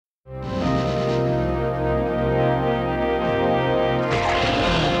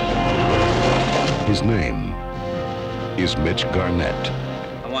His name is Mitch Garnett.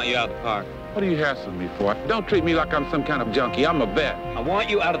 I want you out of the park. What are you hassling me for? Don't treat me like I'm some kind of junkie. I'm a vet. I want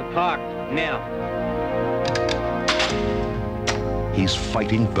you out of the park, now. He's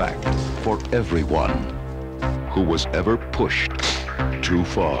fighting back for everyone who was ever pushed too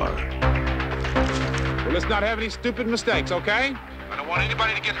far. Well, let's not have any stupid mistakes, okay? I don't want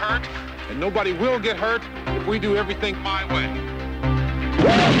anybody to get hurt, and nobody will get hurt if we do everything my way.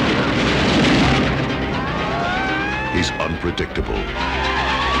 He's unpredictable.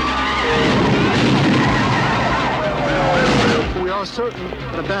 We are certain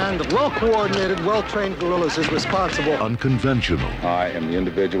that a band of well-coordinated, well-trained guerrillas is responsible. Unconventional. I am the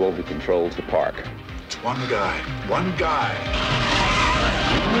individual who controls the park. It's one guy. One guy.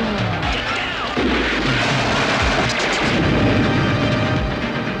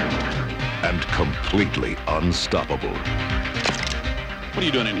 And completely unstoppable. What are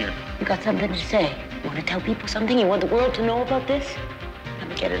you doing in here? You got something to say? You want to tell people something? You want the world to know about this? Let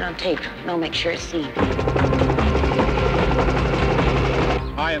me get it on tape, and I'll make sure it's seen.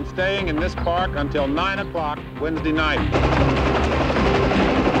 I am staying in this park until 9 o'clock Wednesday night.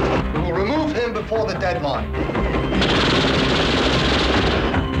 We will remove him before the deadline.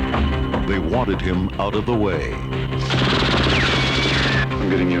 They wanted him out of the way. I'm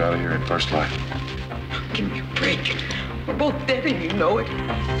getting you out of here at first light. Give me a break. We're both dead and you know it.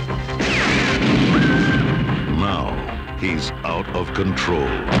 Now, he's out of control.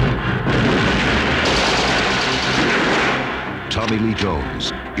 Tommy Lee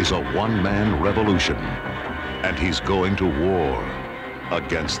Jones is a one-man revolution, and he's going to war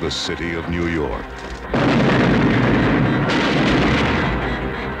against the city of New York.